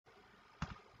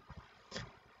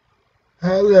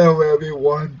Hello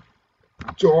everyone,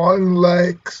 John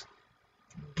likes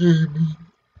gaming.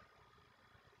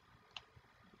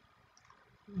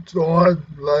 John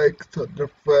likes to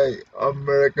play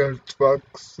American Truck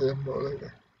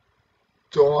Simulator.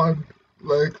 John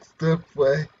likes to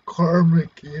play Car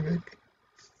Mechanic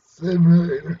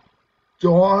Simulator.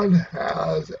 John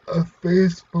has a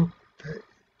Facebook page.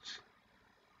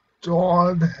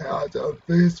 John has a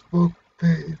Facebook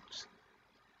page,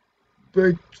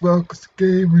 Big Trucks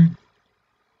Gaming.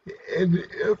 And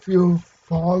if you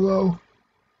follow,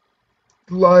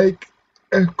 like,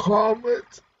 and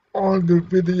comment on the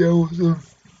videos and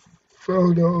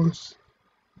photos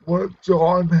what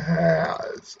John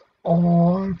has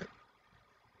on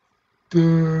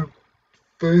the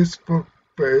Facebook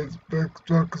page, Big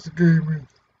Trucks Gaming.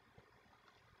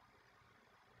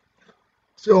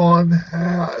 John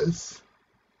has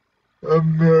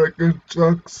American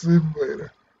Truck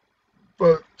Simulator,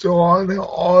 but John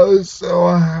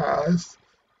also has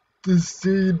the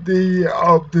CD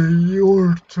of the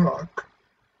Euro Truck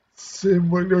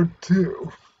Simulator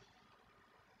 2.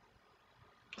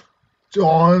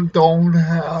 John don't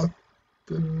have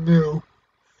the new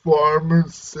Farming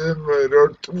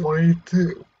Simulator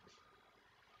 22.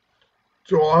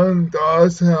 John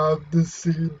does have the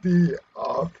CD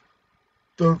of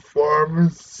the Farming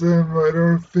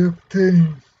Simulator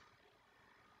 15.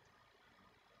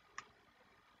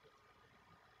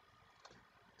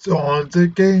 John's a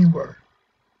gamer.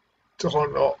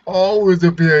 John will always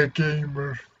be a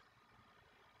gamer.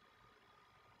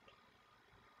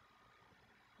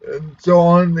 And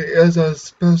John is a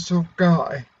special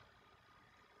guy.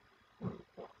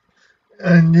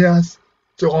 And yes,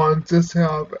 John just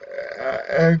have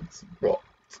an Xbox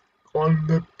on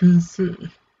the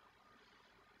PC.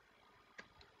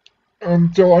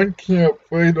 And John can't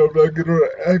play the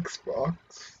regular Xbox.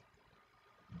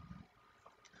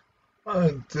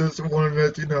 I just want to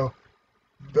let you know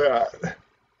that.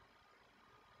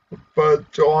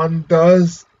 But John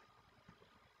does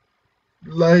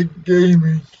like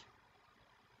gaming.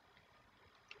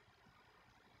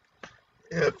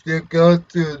 If you go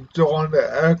to John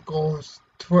Echoes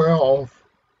 12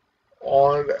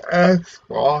 on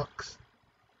Xbox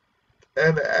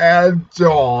and add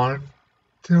John,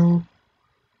 he'll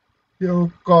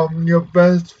become your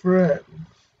best friend.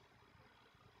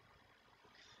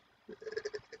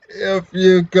 If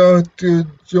you go to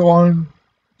John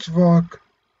Truck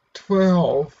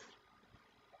 12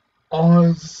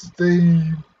 on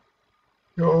Steam,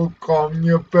 he'll become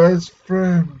your best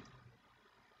friend.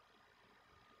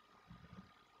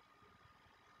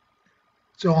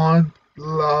 John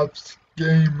loves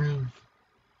gaming.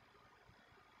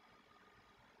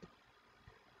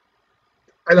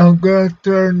 And I'm gonna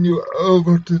turn you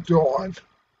over to John.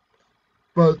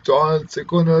 But John's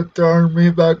gonna turn me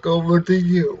back over to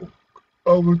you.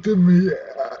 Over to me,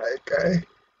 okay?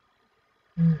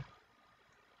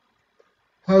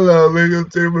 Hello, ladies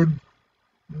and gentlemen.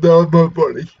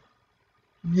 Nobody.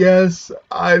 Yes,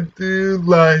 I do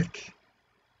like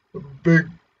big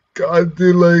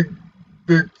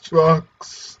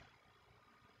trucks.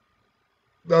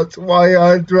 That's why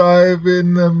I drive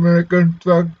in the American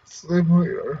Truck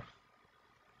Simulator.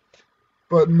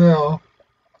 But now,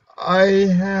 I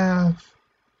have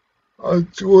a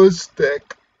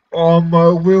joystick on my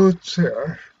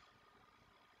wheelchair,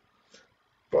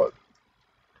 but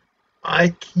I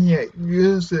can't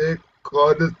use it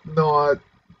because it's not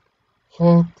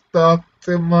hooked up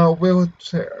to my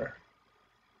wheelchair.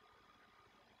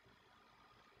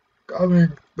 I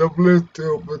mean, the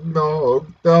Bluetooth is not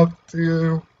hooked up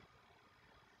to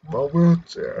my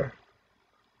wheelchair.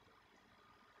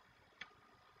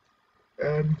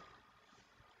 And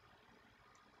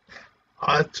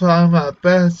I try my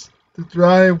best to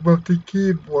drive with the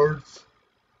keyboards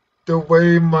the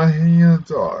way my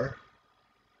hands are.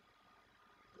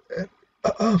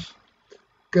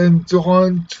 And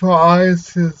John tries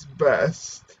his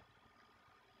best.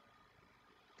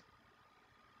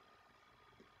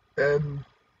 And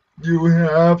you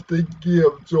have to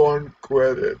give John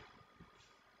credit.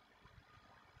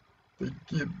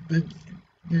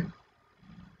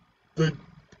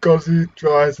 Because he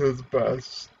tries his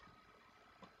best.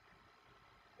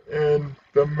 In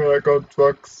the American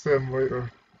Truck Simulator.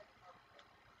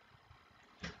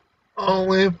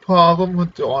 Only problem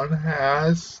with John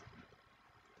has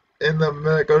in the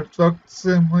American Truck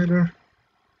Simulator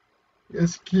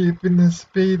is keeping the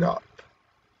speed up.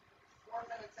 4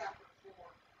 minutes after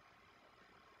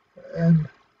 4. And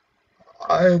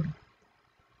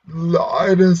I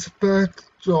respect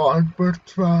John for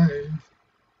trying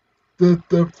to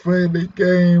play the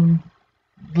game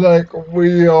like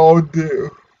we all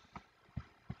do,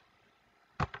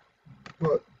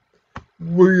 but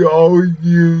we all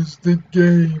use the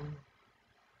game.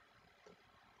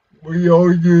 We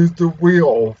all use the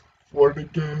wheel for the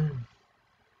game,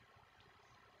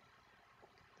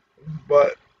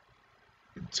 but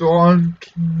John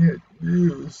can't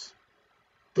use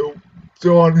the.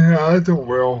 John has a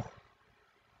wheel,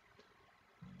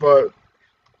 but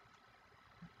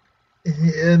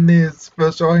he needs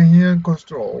special hand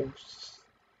controls,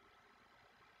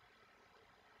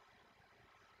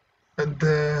 and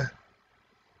to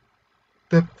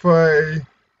play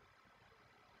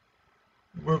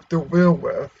with the wheel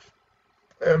with.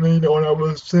 And he don't have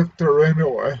a shifter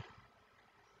anyway.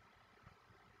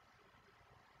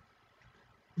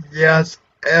 Yes,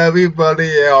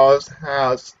 everybody else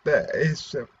has the A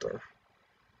shifter.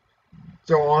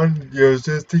 John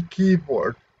uses the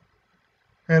keyboard,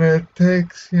 and it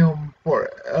takes him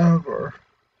forever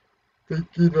to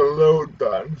get a load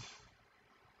done.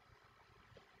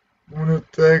 When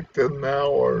it takes an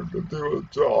hour to do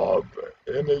a job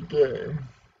in a game.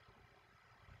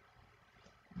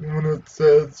 When it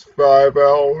says 5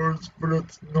 hours, but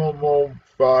it's normal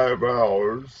 5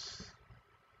 hours.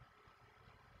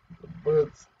 But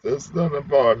it's done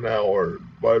about an hour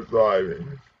by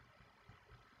driving.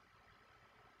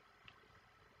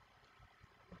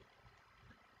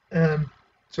 And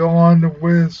John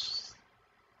with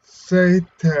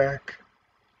Saytech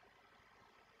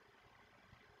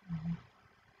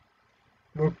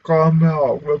will come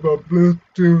out with a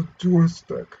Bluetooth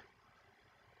joystick.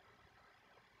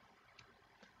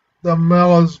 The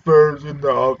mouse version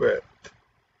of it.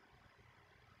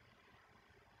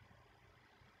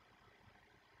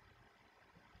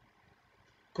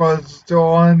 Cause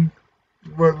John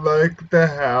would like to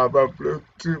have a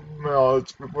Bluetooth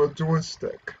mouse with a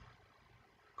joystick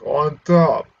on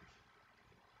top.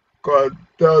 Cause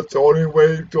that's the only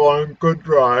way John could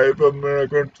drive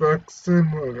American Truck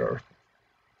Simulator.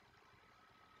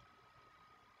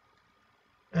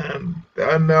 And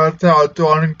that's how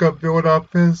John could build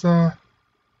up his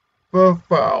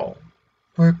profile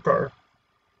quicker.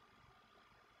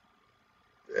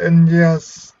 And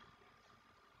yes,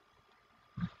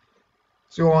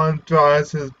 John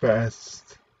tries his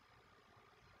best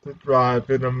to drive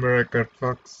an American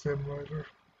Truck Simulator.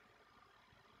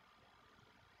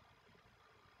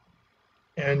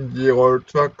 And Euro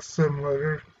Truck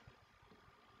Simulator.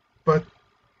 But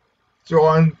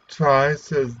John tries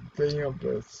his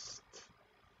damnedest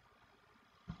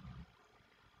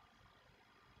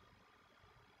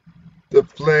to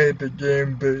play the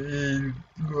game that he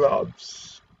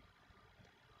loves.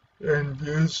 And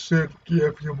you should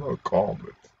give him a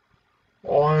comment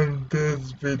on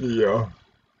this video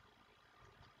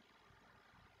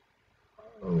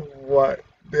what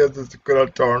this is gonna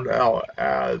turn out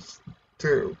as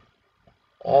too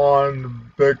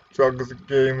on Big Trucks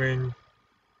Gaming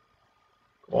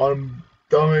on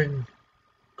Dumbing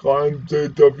on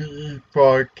JWE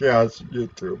Podcast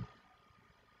YouTube.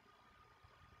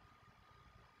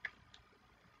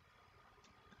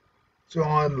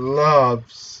 John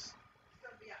loves. It's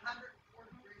gonna be 104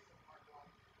 degrees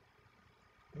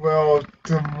tomorrow. Well,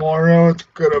 tomorrow it's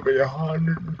gonna be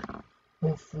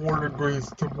 104 degrees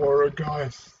tomorrow,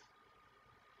 guys.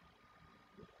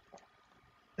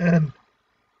 And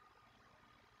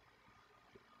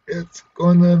it's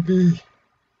gonna be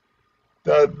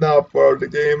that's not part of the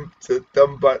game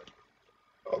system, but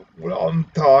what I'm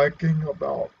talking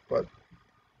about. But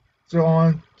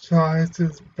John tries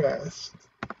his best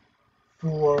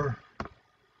for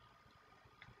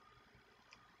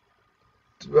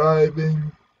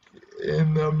driving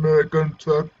in the American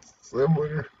Truck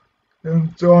Simulator,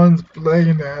 and John's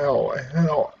playing the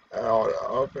hell out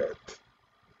of it.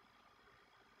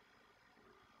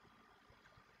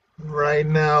 Right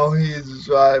now, he's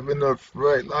driving a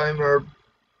Freightliner,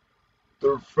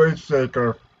 the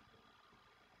Freightaker,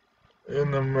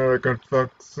 in American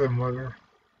Truck Simulator.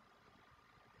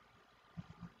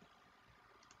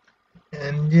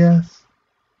 And yes,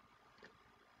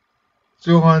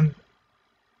 John,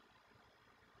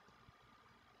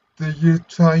 do you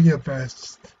try your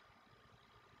best?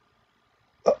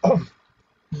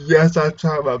 Yes, I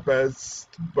try my best,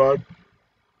 but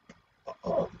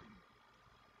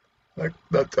like,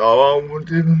 that's all I want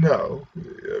you to know.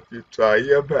 If you try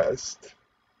your best,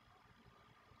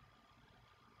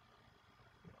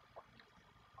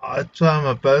 I try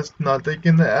my best not to get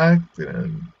into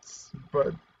accidents,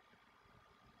 but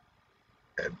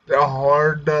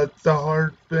that's the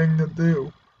hard thing to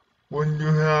do when you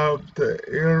have the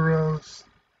arrows,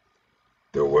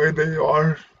 the way they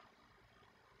are,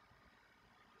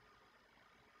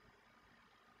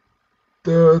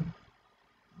 the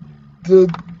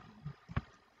the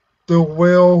the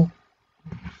will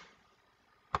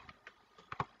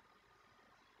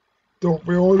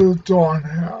that John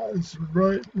has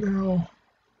right now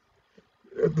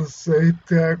is the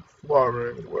Satanic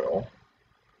farming will.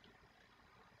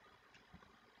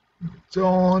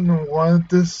 John wanted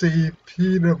to see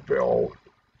Peterbilt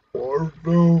or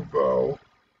Volvo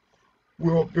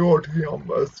will build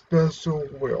him a special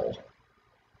will,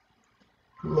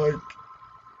 like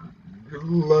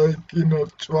in a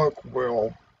truck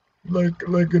will,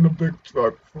 like in a big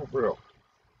truck for real.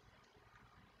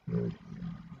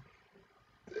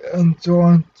 And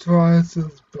John tries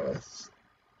his best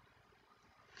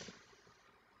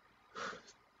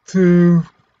to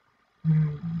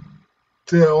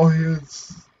tell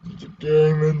his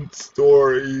gaming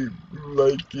story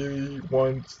like he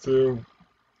wants to.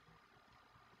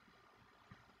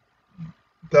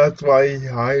 That's why he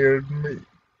hired me,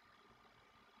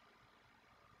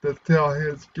 to tell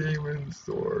his gaming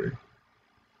story.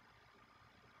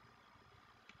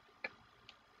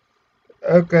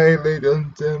 Okay, ladies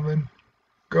and gentlemen,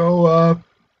 go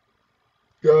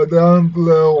down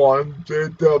below on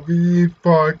JWE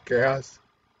Podcast,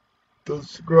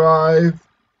 subscribe,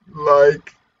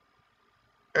 like,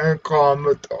 and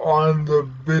comment on the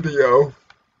video.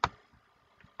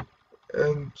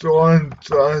 And John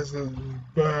tries his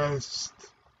best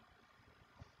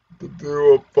to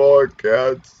do a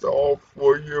podcast all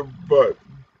for you, but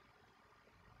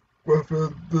with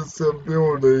his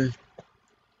disability,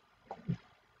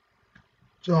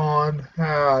 John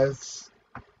has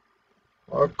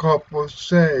a couple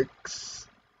shakes,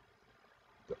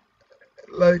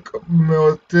 like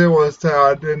Milton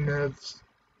had in his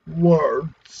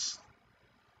words.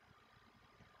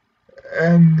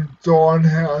 And John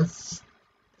has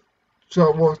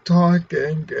trouble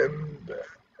talking, and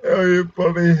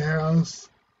everybody has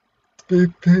to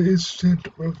be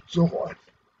patient with John.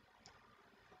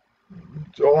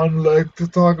 John likes to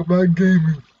talk about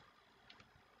gaming.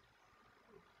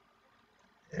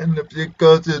 And if you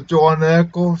go to John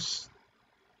Eccles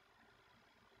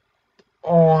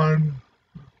on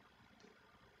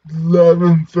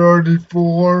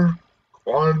 1134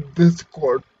 on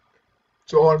Discord,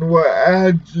 John will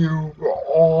add you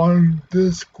on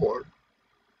Discord.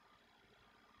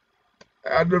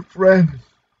 Add a friend.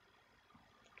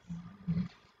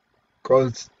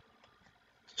 Because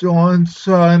John's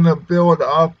trying to build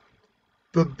up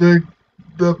the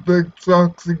big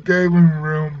trucks and gaming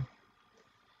room.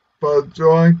 But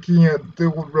John can't do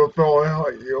it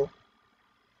without you.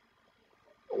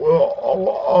 Well,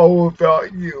 all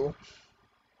without you.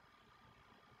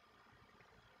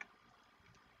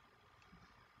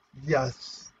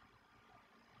 Yes.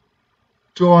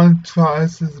 John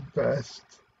tries his best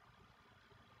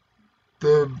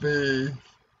to be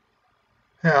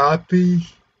happy,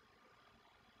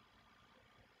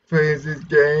 plays his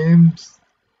games.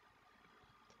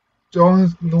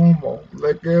 John's normal,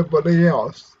 like everybody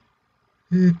else.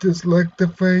 He just likes to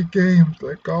play games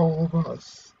like all of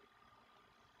us.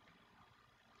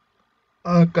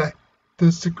 Okay,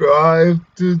 subscribe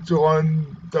to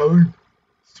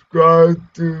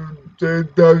subscribe to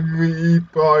JWE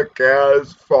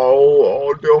Podcast, follow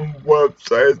all them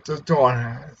websites that John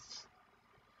has.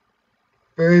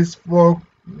 Facebook,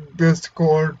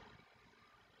 Discord,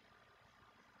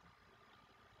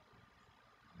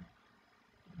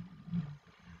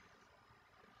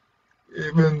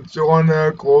 even John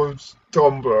Eccles'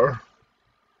 Tumblr.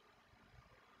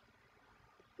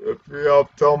 If you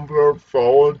have Tumblr,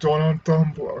 follow John on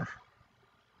Tumblr.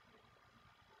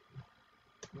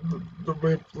 To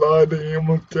reply to him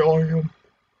and tell him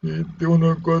he's doing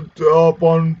a good job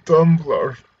on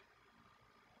Tumblr.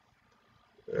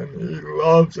 And he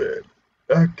loves it.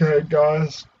 Okay,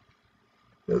 guys,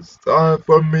 it's time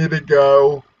for me to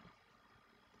go.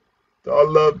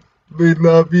 We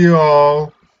love you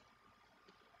all.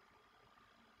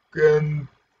 And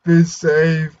be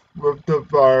safe with the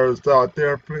virus out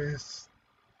there, please.